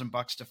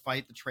 $100,000 to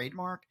fight the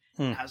trademark.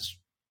 And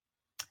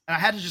I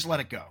had to just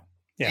let it go.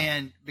 Yeah.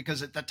 And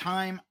because at the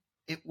time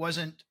it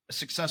wasn't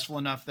successful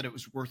enough that it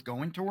was worth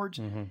going towards.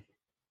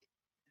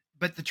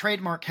 But the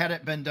trademark, had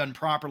it been done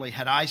properly,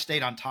 had I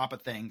stayed on top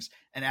of things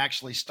and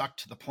actually stuck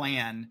to the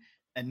plan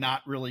and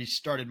not really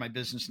started my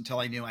business until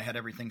I knew I had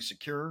everything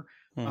secure.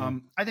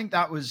 I think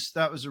that was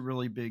a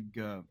really big,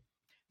 it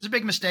was a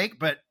big mistake,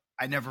 but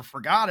I never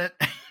forgot it.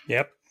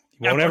 Yep.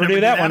 You won't ever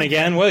do that one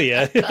again, will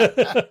you?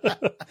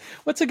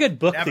 What's a good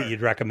book that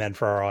you'd recommend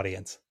for our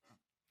audience?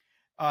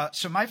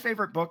 So my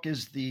favorite book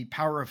is The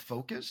Power of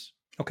Focus.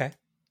 Okay.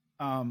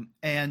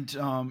 And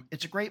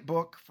it's a great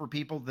book for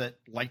people that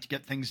like to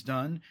get things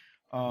done.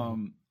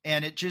 And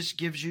it just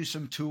gives you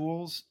some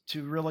tools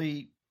to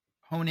really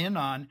hone in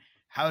on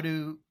how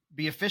to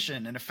be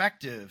efficient and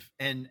effective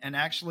and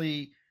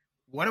actually,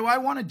 what do I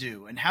want to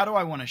do? And how do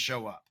I want to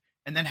show up?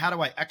 And then how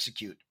do I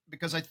execute?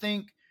 Because I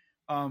think,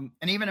 and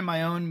even in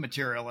my own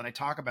material, and I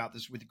talk about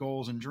this with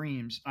goals and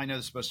dreams, I know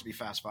this is supposed to be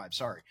Fast Five,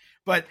 sorry,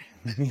 but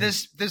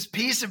this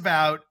piece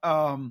about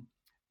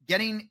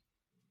getting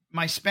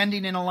my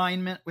spending in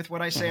alignment with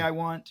what I say I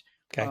want.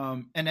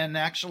 Okay. And then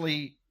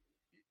actually,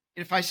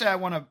 if I say I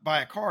want to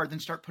buy a car, then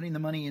start putting the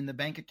money in the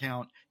bank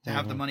account to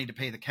have the money to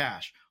pay the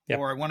cash. Yep.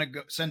 Or I want to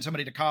go send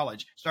somebody to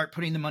college, start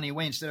putting the money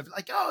away instead of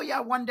like, oh yeah,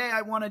 one day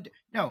I wanted,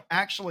 no,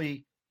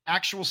 actually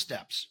actual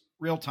steps,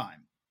 real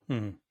time.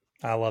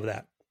 I love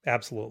that.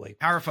 Absolutely.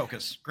 Power of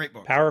Focus. Great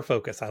book. Power of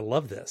Focus. I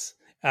love this.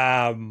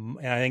 And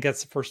I think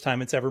that's the first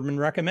time it's ever been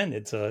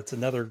recommended. So it's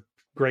another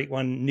great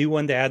one, new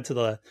one to add to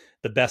the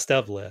best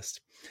of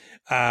list.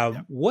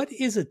 What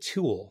is a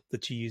tool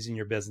that you use in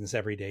your business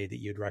every day that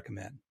you'd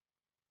recommend?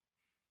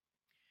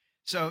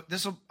 So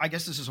I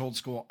guess this is old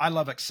school. I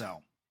love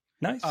Excel.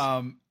 Nice.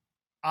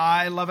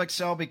 I love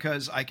Excel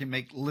because I can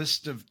make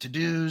lists of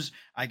to-dos.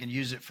 I can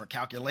use it for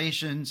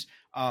calculations.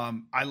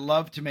 I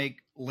love to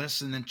make lists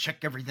and then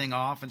check everything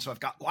off. And so I've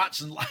got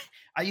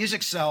I use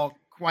Excel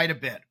quite a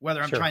bit,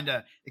 whether I'm trying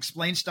to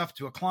explain stuff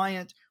to a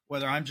client,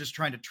 whether I'm just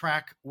trying to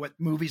track what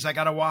movies I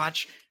got to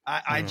watch.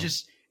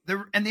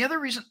 The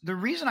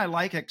reason I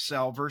like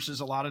Excel versus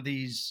a lot of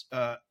these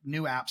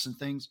new apps and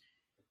things,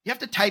 you have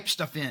to type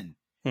stuff in.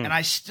 And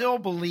I still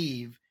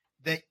believe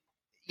that,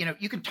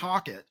 you can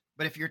talk it,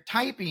 but if you're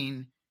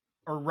typing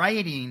or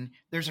writing,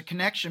 there's a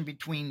connection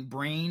between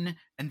brain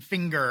and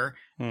finger,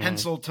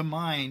 pencil to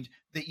mind,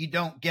 that you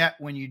don't get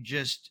when you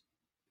just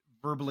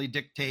verbally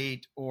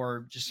dictate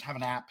or just have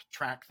an app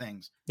track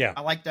things. Yeah.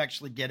 I like to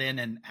actually get in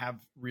and have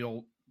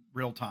real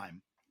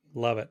time.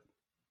 Love it.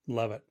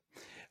 Love it.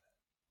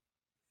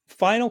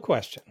 Final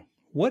question.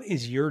 What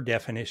is your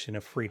definition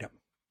of freedom?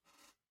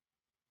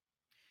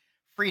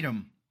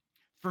 Freedom.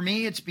 For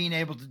me, it's being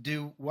able to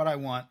do what I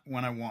want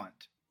when I want.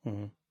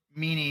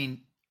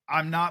 Meaning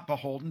I'm not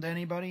beholden to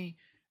anybody.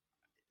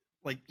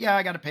 Like, yeah,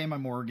 I got to pay my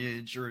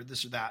mortgage or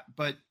this or that,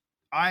 but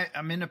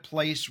I'm in a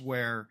place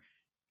where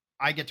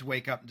I get to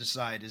wake up and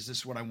decide, is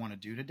this what I want to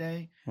do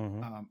today?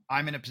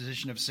 I'm in a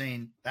position of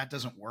saying that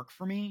doesn't work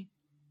for me.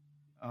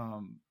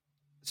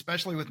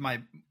 Especially with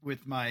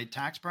my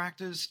tax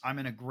practice, I'm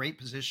in a great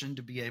position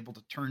to be able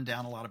to turn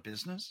down a lot of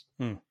business.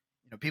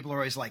 People are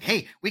always like,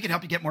 hey, we can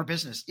help you get more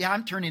business. Yeah,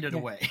 I'm turning it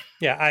away.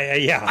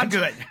 I'm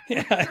good.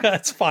 Yeah,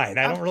 that's fine.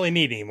 I don't really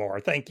need any more.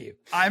 Thank you.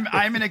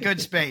 I'm in a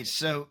good space.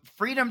 So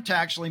freedom to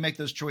actually make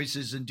those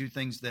choices and do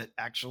things that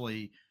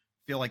actually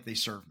feel like they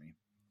serve me.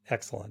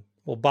 Excellent.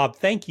 Well, Bob,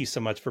 thank you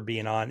so much for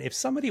being on. If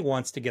somebody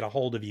wants to get a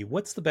hold of you,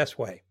 what's the best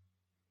way?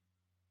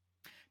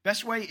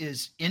 Best way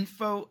is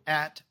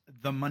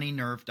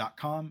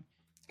info@themoneynerve.com.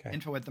 Okay.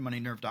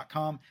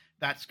 Info@themoneynerve.com.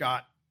 That's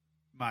got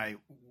my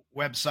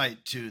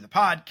website to the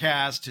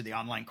podcast, to the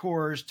online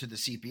course, to the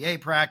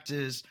CPA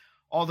practice,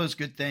 all those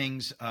good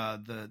things.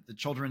 The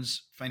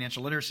children's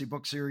financial literacy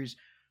book series.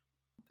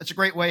 It's a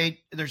great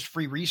way. There's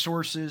free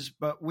resources,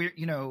 but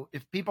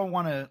if people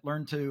want to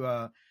learn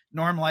to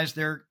normalize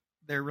their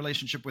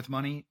relationship with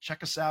money,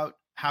 check us out.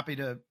 Happy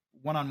to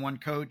one-on-one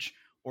coach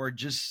or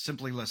just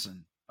simply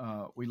listen.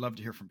 We love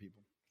to hear from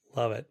people.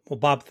 Love it. Well,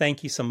 Bob,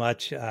 thank you so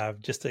much.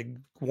 Just a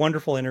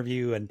wonderful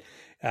interview. And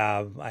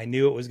I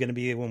knew it was going to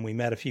be when we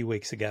met a few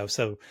weeks ago.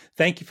 So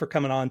thank you for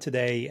coming on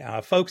today.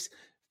 Folks,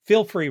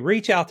 feel free,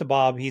 reach out to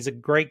Bob. He's a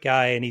great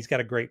guy and he's got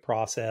a great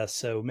process.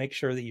 So make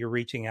sure that you're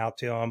reaching out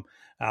to him.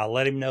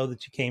 Let him know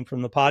that you came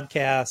from the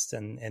podcast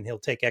and he'll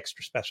take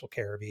extra special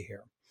care of you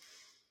here.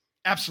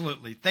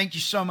 Absolutely. Thank you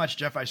so much,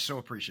 Jeff. I so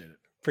appreciate it.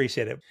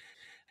 Appreciate it.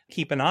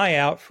 Keep an eye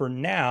out for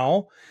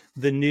now,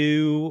 the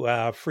new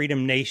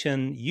Freedom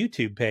Nation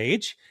YouTube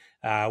page.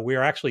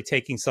 We're actually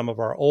taking some of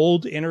our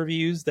old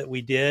interviews that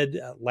we did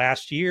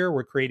last year.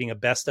 We're creating a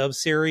best of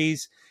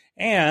series,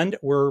 and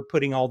we're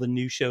putting all the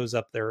new shows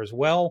up there as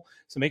well.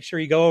 So make sure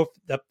you go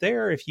up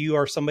there. If you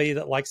are somebody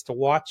that likes to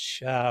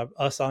watch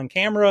us on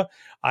camera,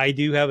 I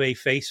do have a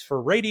face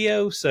for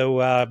radio.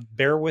 So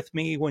bear with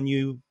me when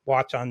you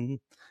watch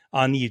on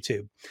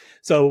YouTube.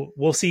 So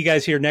we'll see you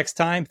guys here next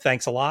time.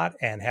 Thanks a lot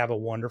and have a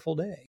wonderful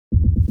day.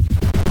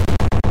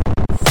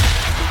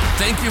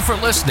 Thank you for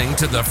listening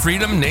to the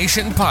Freedom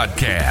Nation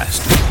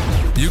podcast.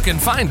 You can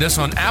find us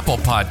on Apple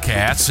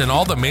Podcasts and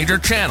all the major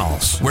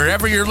channels.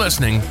 Wherever you're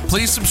listening,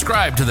 please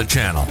subscribe to the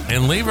channel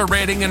and leave a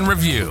rating and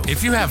review.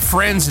 If you have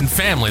friends and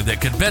family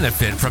that could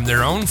benefit from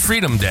their own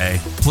Freedom Day,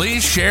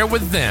 please share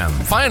with them.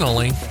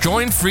 Finally,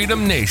 join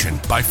Freedom Nation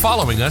by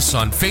following us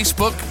on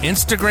Facebook,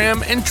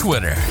 Instagram, and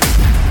Twitter.